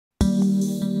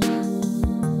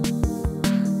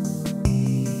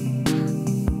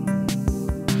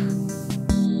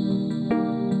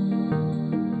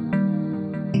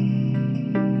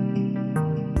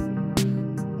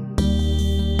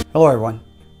Hello everyone.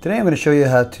 Today I'm going to show you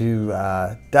how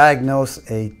to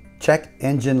diagnose a check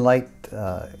engine light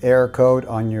error code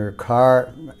on your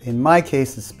car. In my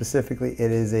case specifically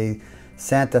it is a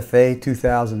Santa Fe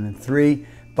 2003,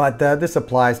 but this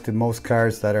applies to most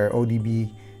cars that are OBD2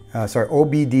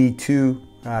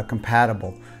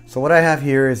 compatible. So what I have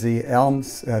here is the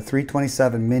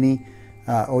ELM327 mini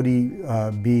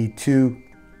OBD2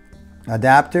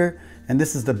 adapter, and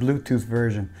this is the Bluetooth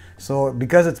version. So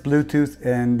because it's Bluetooth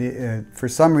and for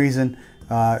some reason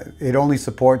it only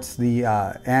supports the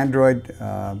Android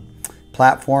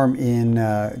platform in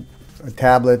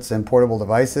tablets and portable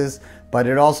devices, but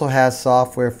it also has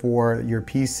software for your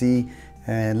PC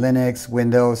and Linux,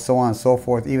 Windows, so on and so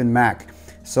forth, even Mac.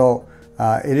 So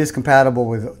it is compatible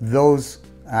with those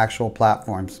actual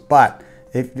platforms. But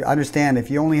if you understand,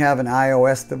 if you only have an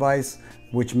iOS device,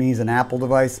 which means an Apple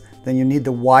device, then you need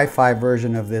the Wi-Fi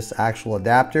version of this actual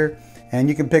adapter. And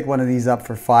you can pick one of these up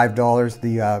for $5.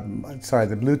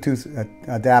 The Bluetooth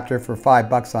adapter for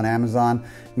 $5 on Amazon,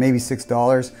 maybe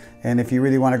 $6. And if you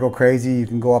really want to go crazy, you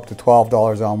can go up to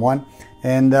 $12 on one.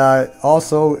 And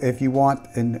also, if you want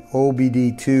an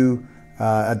OBD2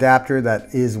 adapter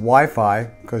that is Wi-Fi,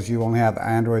 because you only have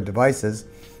Android devices,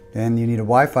 and you need a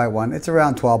Wi-Fi one, it's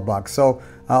around $12. So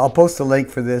I'll post a link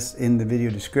for this in the video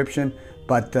description.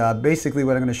 But basically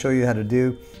what I'm going to show you how to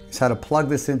do is how to plug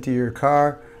this into your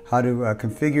car, how to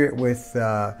configure it with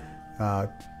an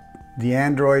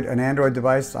Android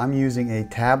device. I'm using a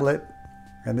tablet,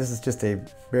 and this is just a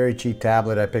very cheap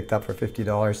tablet I picked up for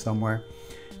 $50 somewhere.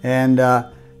 And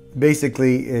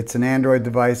basically it's an Android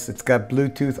device. It's got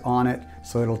Bluetooth on it,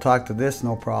 so it'll talk to this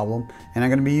no problem. And I'm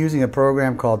going to be using a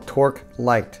program called Torque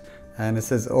Lite, and it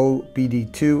says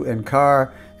OBD2 and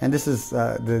car. And this is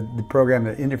the program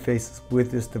that interfaces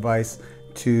with this device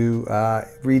to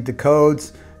read the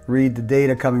codes, read the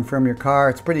data coming from your car.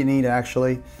 It's pretty neat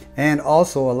actually, and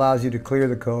also allows you to clear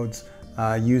the codes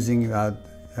using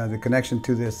the connection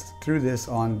to this through this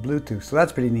on Bluetooth. So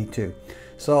that's pretty neat too.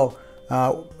 So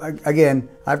again,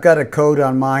 I've got a code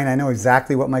on mine. I know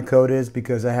exactly what my code is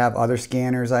because I have other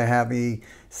scanners. I have a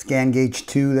Scan Gauge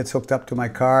 2 that's hooked up to my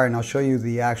car, and I'll show you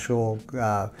the actual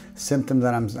symptom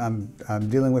that I'm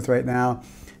dealing with right now.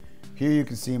 Here you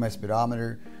can see my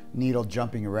speedometer needle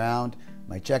jumping around.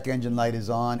 My check engine light is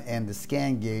on, and the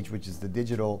Scan Gauge, which is the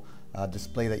digital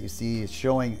display that you see, is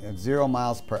showing 0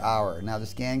 miles per hour. Now the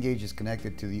Scan Gauge is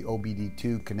connected to the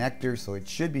OBD2 connector, so it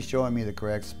should be showing me the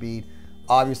correct speed.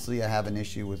 Obviously I have an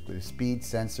issue with the speed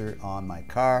sensor on my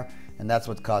car, and that's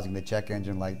what's causing the check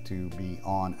engine light to be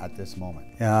on at this moment,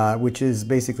 which is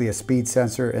basically a speed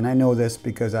sensor. And I know this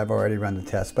because I've already run the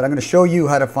test, but I'm going to show you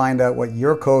how to find out what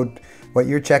your code, what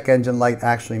your check engine light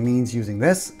actually means using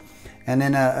this. And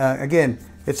then again,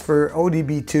 it's for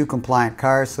OBD2 compliant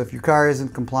cars, so if your car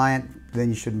isn't compliant, then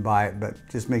you shouldn't buy it, but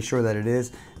just make sure that it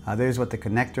is. There's what the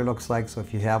connector looks like, so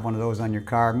if you have one of those on your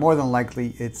car, more than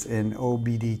likely it's an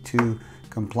OBD2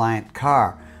 compliant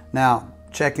car. Now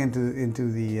check into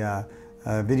the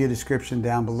video description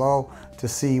down below to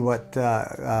see what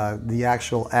the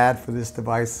actual ad for this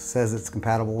device says it's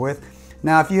compatible with.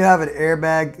 Now if you have an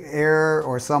airbag error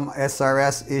or some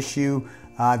SRS issue,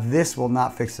 this will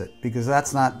not fix it because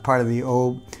that's not part of the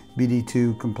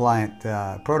OBD2 compliant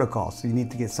protocol. So you need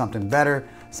to get something better,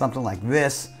 something like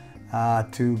this,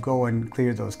 to go and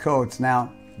clear those codes.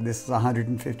 Now this is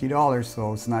 $150,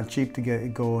 so it's not cheap to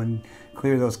go and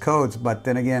clear those codes, but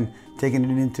then again, taking it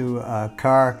into a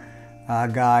car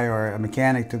guy or a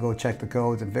mechanic to go check the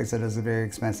codes and fix it is a very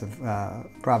expensive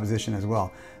proposition as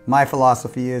well. My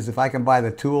philosophy is if I can buy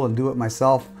the tool and do it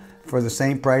myself for the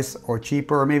same price or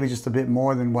cheaper, or maybe just a bit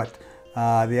more than what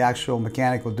the actual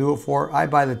mechanic will do it for, I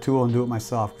buy the tool and do it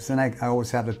myself, because then I always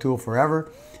have the tool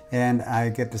forever and I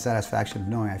get the satisfaction of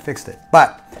knowing I fixed it.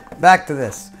 But back to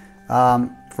this.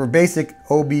 For basic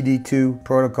OBD2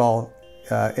 protocol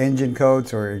engine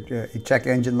codes or check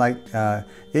engine light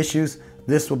issues,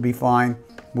 this will be fine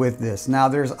with this. Now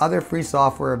there's other free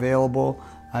software available.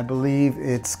 I believe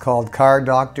it's called Car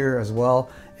Doctor as well,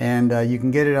 and you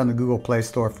can get it on the Google Play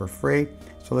Store for free.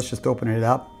 So let's just open it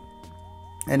up.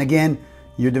 And again,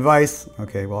 your device,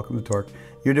 okay, welcome to Torque.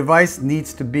 Your device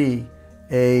needs to be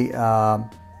a,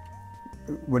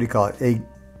 what do you call it? A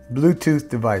Bluetooth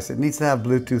device. It needs to have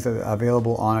Bluetooth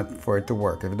available on it for it to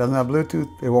work. If it doesn't have Bluetooth,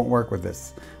 it won't work with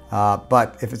this.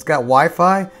 But if it's got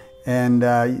Wi-Fi and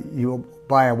you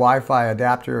buy a Wi-Fi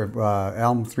adapter,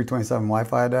 ELM327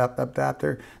 Wi-Fi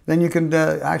adapter, then you can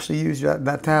actually use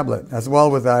that tablet as well.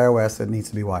 With iOS, it needs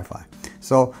to be Wi-Fi.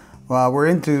 So we're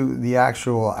into the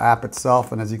actual app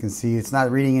itself, and as you can see, it's not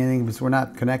reading anything because we're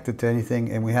not connected to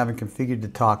anything and we haven't configured the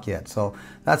talk yet. So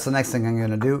that's the next thing I'm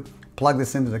going to do. plug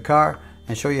this into the car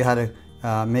and show you how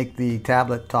to make the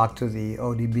tablet talk to the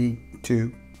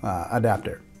OBD2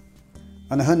 adapter.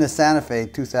 On the Hyundai Santa Fe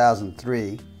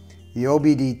 2003, the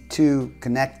OBD2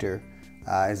 connector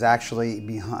is actually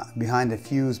behind the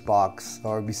fuse box,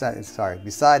 or beside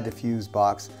the fuse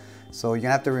box. So you're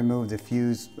gonna have to remove the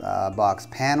fuse box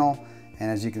panel, and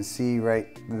as you can see right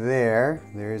there,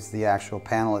 there's the actual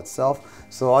panel itself.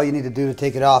 So all you need to do to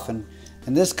take it off in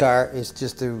this car is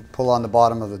just to pull on the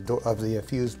bottom of the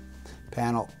fuse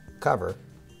panel cover,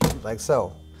 like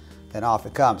so, and off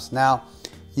it comes. Now,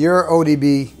 your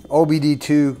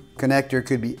OBD2 connector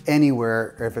could be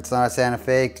anywhere. If it's not a Santa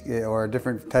Fe or a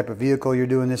different type of vehicle you're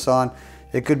doing this on,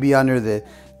 it could be under the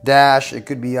dash, it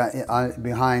could be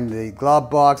behind the glove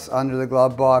box, under the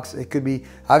glove box. It could be,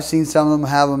 I've seen some of them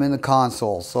have them in the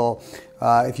console. So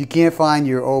if you can't find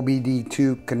your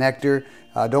OBD2 connector,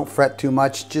 don't fret too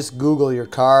much. Just Google your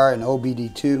car and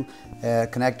OBD2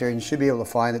 connector and you should be able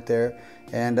to find it there.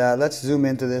 And let's zoom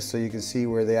into this so you can see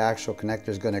where the actual connector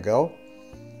is going to go.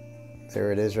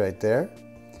 There it is right there.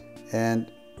 And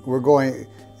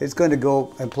it's going to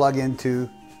go and plug into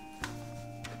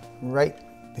right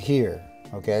here.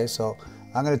 Okay, so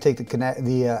I'm going to take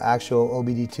the actual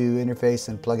OBD2 interface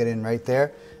and plug it in right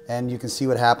there, and you can see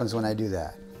what happens when I do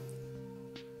that.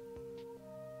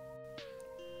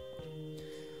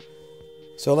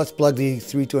 So let's plug the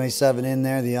 327 in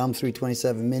there, the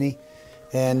ELM327 Mini,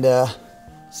 and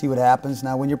see what happens.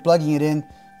 Now when you're plugging it in,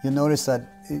 you'll notice that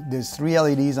there's 3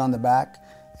 LEDs on the back,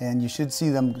 and you should see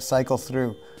them cycle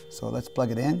through. So let's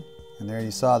plug it in, and there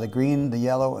you saw the green, the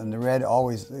yellow, and the red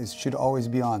should always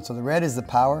be on. So the red is the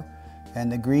power,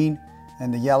 and the green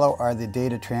and the yellow are the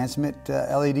data transmit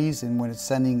LEDs, and when it's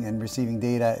sending and receiving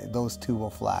data, those two will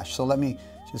flash. So let me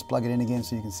just plug it in again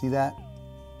so you can see that.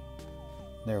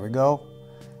 There we go.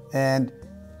 And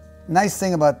nice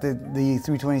thing about the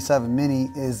 327 Mini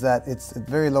is that it's a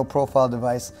very low profile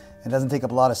device. It doesn't take up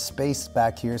a lot of space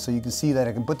back here, so you can see that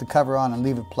I can put the cover on and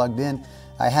leave it plugged in.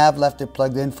 I have left it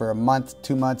plugged in for a month,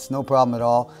 2 months, no problem at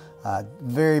all.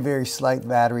 Very, very slight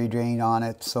battery drain on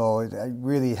it, so it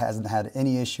really hasn't had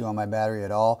any issue on my battery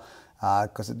at all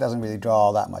because it doesn't really draw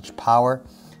all that much power.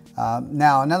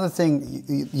 Now, another thing,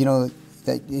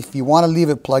 that if you want to leave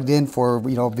it plugged in for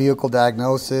vehicle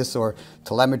diagnosis or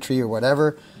telemetry or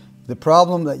whatever, the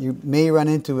problem that you may run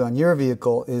into on your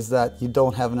vehicle is that you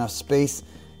don't have enough space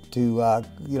to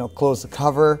close the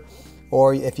cover,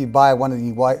 or if you buy one of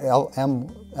the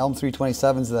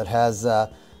ELM327s that has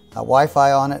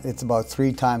Wi-Fi on it, it's about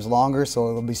 3 times longer, so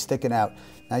it'll be sticking out.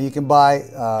 Now you can buy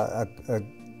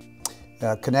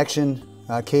a connection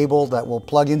cable that will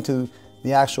plug into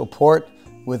the actual port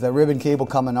with a ribbon cable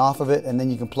coming off of it, and then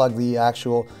you can plug the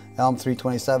actual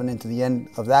ELM327 into the end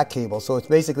of that cable. So it's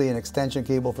basically an extension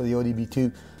cable for the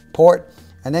OBD2 port,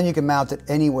 and then you can mount it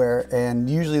anywhere, and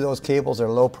usually those cables are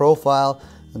low profile,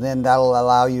 and then that'll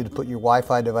allow you to put your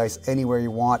Wi-Fi device anywhere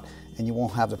you want, and you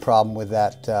won't have the problem with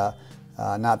that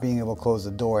not being able to close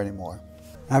the door anymore.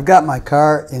 I've got my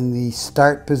car in the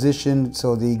start position,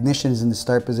 so the ignition is in the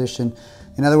start position.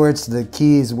 In other words, the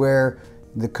key is where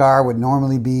the car would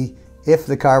normally be if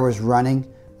the car was running.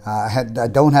 I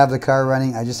don't have the car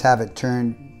running, I just have it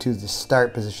turned to the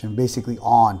start position, basically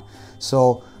on.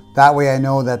 So that way I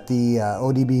know that the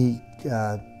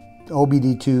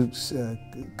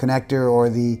OBD2 connector or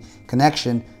the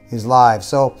connection is live.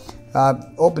 So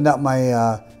opened up my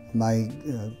my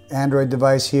Android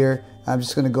device here. I'm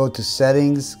just going to go to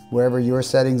settings, wherever your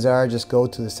settings are, just go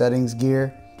to the settings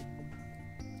gear.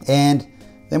 And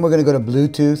then we're going to go to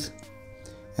Bluetooth.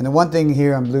 And the one thing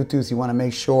here on Bluetooth, you want to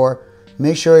make sure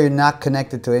you're not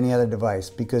connected to any other device,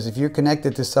 because if you're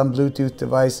connected to some Bluetooth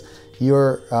device,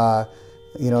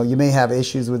 you may have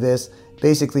issues with this.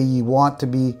 Basically, you want to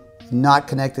be not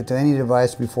connected to any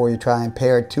device before you try and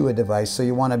pair it to a device. So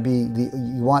you want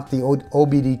the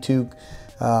OBD2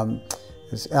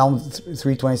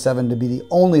 ELM327 to be the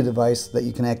only device that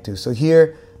you connect to. So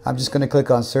here, I'm just going to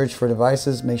click on search for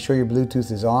devices. Make sure your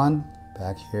Bluetooth is on.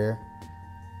 Back here.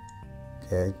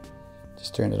 Okay,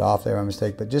 just turned it off there by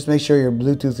mistake, but just make sure your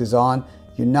Bluetooth is on.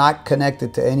 You're not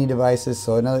connected to any devices.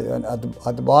 So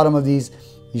at the bottom of these,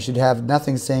 you should have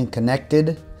nothing saying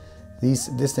connected.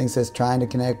 This thing says trying to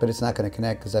connect, but it's not going to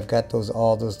connect because I've got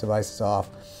all those devices off.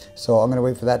 So I'm going to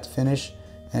wait for that to finish.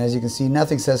 And as you can see,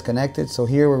 nothing says connected. So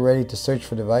here we're ready to search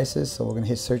for devices. So we're going to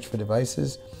hit search for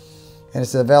devices. And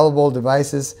it's available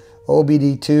devices,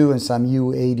 OBD2 and some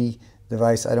U80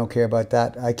 device. I don't care about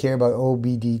that. I care about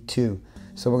OBD2.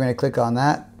 So we're going to click on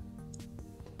that.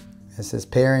 It says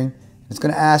pairing. It's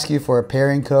going to ask you for a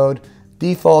pairing code.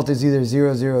 Default is either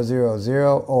 0000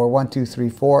 or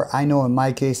 1234. I know in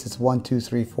my case it's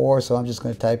 1234, so I'm just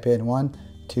going to type in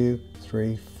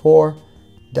 1234,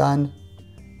 done,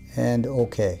 and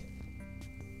OK.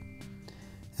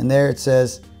 And there it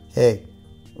says, hey,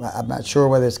 I'm not sure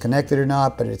whether it's connected or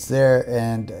not, but it's there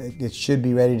and it should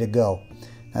be ready to go.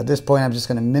 Now, at this point, I'm just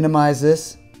going to minimize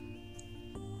this.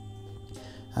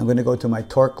 I'm going to go to my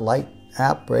Torque Lite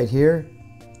app right here.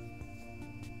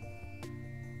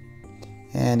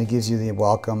 And it gives you the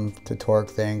welcome to Torque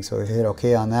thing, so hit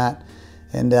OK on that.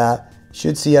 And you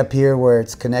should see up here where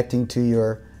it's connecting to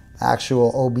your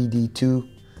actual OBD2.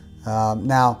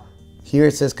 Now, here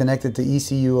it says connected to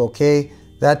ECU OK.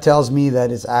 That tells me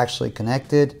that it's actually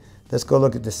connected. Let's go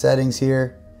look at the settings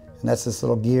here. And that's this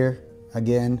little gear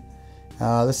again.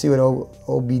 Let's see what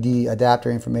OBD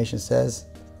adapter information says.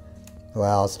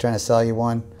 Well, it's trying to sell you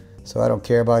one, so I don't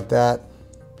care about that.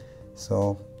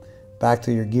 So back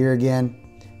to your gear again.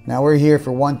 Now we're here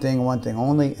for one thing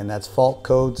only, and that's fault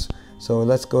codes. So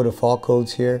let's go to fault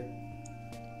codes here.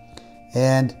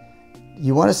 And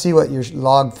you want to see what your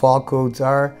log fault codes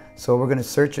are. So we're going to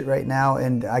search it right now,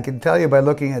 and I can tell you by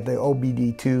looking at the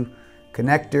OBD2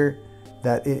 connector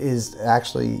that it is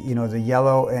actually, you know, the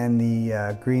yellow and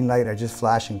the green light are just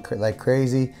flashing like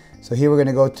crazy. So here we're going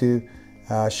to go to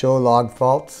show log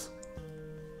faults,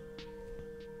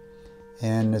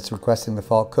 and it's requesting the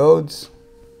fault codes.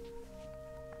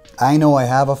 I know I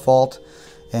have a fault,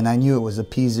 and I knew it was a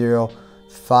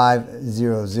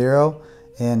P0500,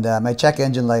 and my check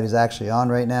engine light is actually on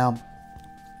right now.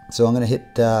 So I'm going to hit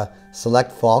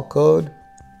select fault code.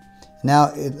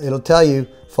 Now it'll tell you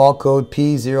fault code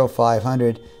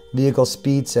P0500 vehicle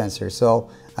speed sensor.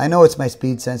 So I know it's my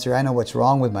speed sensor. I know what's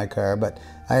wrong with my car, but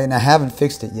I haven't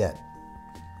fixed it yet.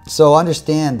 So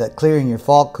understand that clearing your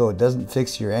fault code doesn't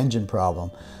fix your engine problem.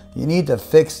 You need to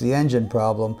fix the engine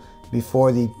problem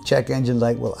before the check engine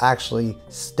light will actually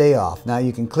stay off. Now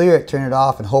you can clear it, turn it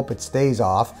off, and hope it stays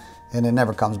off and it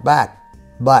never comes back.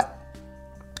 But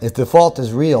if the fault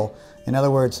is real, in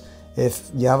other words, if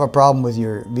you have a problem with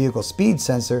your vehicle speed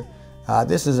sensor,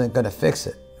 this isn't going to fix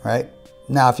it, right?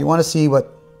 Now, if you want to see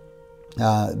what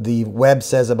the web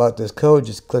says about this code,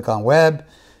 just click on web,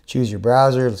 choose your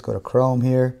browser. Let's go to Chrome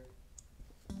here.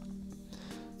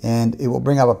 And it will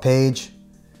bring up a page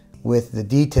with the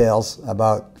details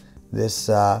about this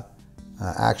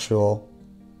actual,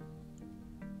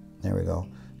 there we go,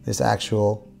 this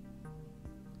actual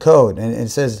code. And it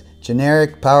says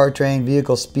generic powertrain,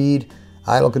 vehicle speed,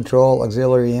 idle control,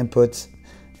 auxiliary inputs,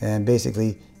 and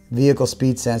basically vehicle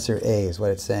speed sensor A is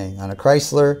what it's saying. On a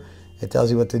Chrysler, it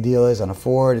tells you what the deal is. On a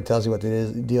Ford, it tells you what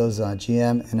the deal is on a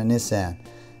GM and a Nissan.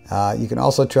 You can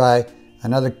also try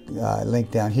another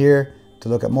link down here to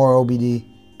look at more OBD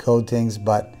code things,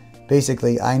 but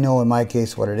basically I know in my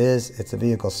case what it is. It's a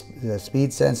vehicle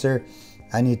speed sensor.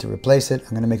 I need to replace it.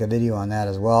 I'm going to make a video on that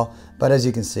as well. But as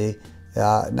you can see,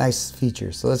 nice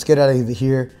features. So let's get out of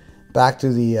here, back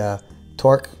to the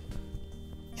Torque,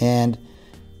 and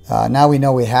now we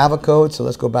know we have a code. So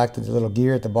let's go back to the little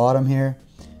gear at the bottom here,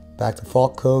 back to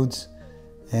fault codes,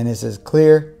 and it says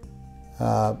clear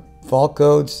fault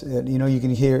codes. You know, you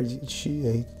can hear,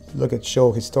 look at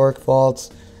show historic faults,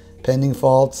 pending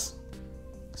faults.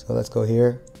 So let's go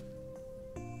here.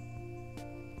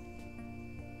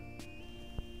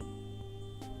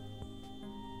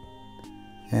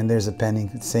 And there's a pending,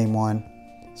 same one.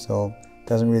 So it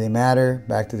doesn't really matter.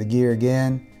 Back to the gear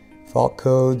again, fault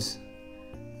codes,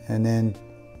 and then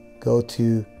go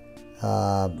to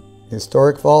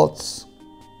historic faults.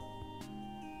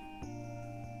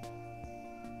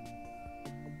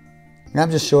 And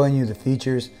I'm just showing you the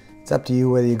features. It's up to you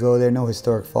whether you go there. No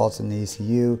historic faults in the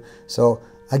ECU. So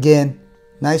again,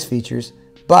 nice features.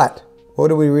 But what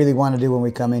do we really want to do when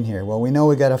we come in here? Well, we know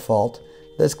we got a fault.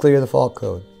 Let's clear the fault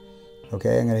code.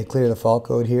 Okay, I'm going to clear the fault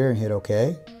code here and hit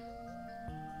OK.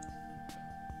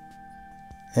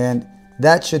 And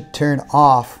that should turn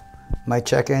off my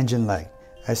check engine light.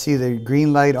 I see the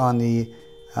green light on the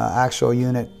actual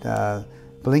unit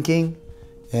blinking,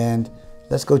 and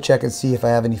let's go check and see if I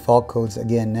have any fault codes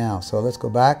again now. So let's go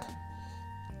back,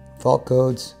 fault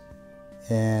codes,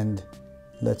 and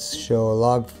let's show a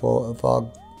log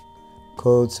fault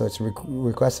code. So it's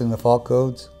requesting the fault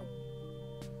codes,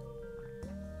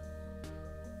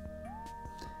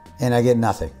 and I get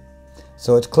nothing.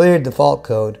 So it's cleared the fault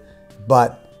code,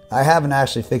 but I haven't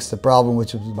actually fixed the problem,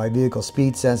 which was my vehicle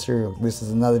speed sensor. This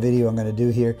is another video I'm going to do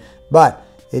here, but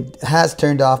it has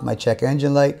turned off my check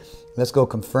engine light. Let's go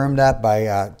confirm that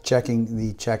by checking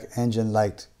the check engine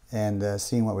light and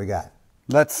seeing what we got.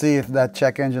 Let's see if that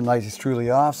check engine light is truly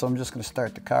off. So I'm just going to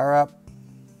start the car up.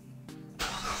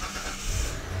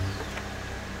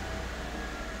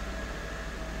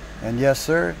 And yes,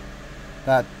 sir,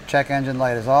 that check engine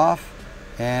light is off.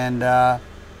 And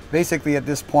basically at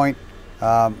this point,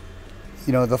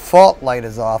 you know, the fault light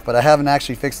is off, but I haven't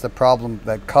actually fixed the problem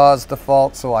that caused the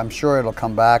fault, so I'm sure it'll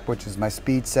come back, which is my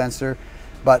speed sensor.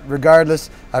 But regardless,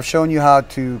 I've shown you how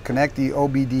to connect the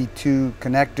OBD2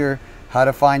 connector, how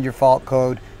to find your fault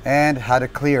code, and how to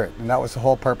clear it. And that was the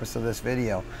whole purpose of this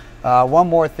video. One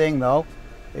more thing though,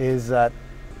 is that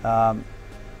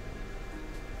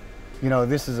you know,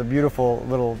 this is a beautiful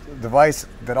little device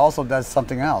that also does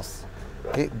something else.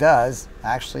 It does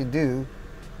actually do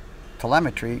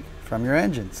telemetry from your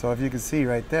engine. So if you can see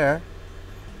right there,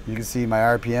 you can see my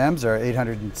RPMs are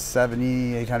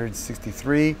 870,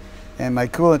 863, and my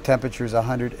coolant temperature is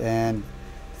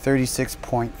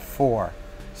 136.4.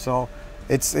 So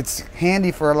it's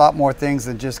handy for a lot more things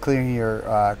than just clearing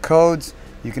your codes.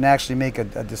 You can actually make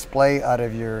a display out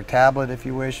of your tablet if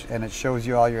you wish, and it shows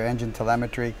you all your engine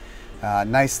telemetry.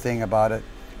 Nice thing about it.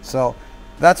 So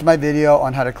that's my video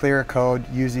on how to clear a code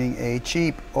using a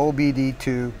cheap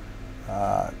OBD2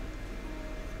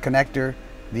 connector,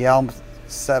 the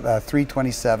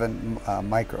ELM327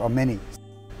 micro mini.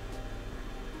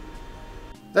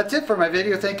 That's it for my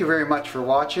video. Thank you very much for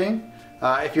watching.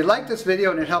 If you like this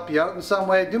video and it helped you out in some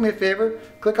way, do me a favor,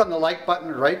 click on the like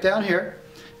button right down here.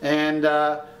 And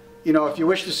you know, if you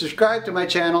wish to subscribe to my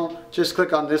channel, just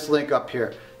click on this link up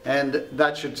here. And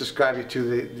that should subscribe you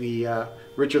to the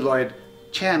Richard Lloyd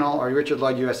channel, or Richard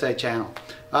Lloyd USA channel.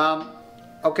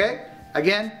 Okay,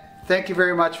 again, thank you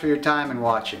very much for your time and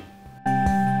watching.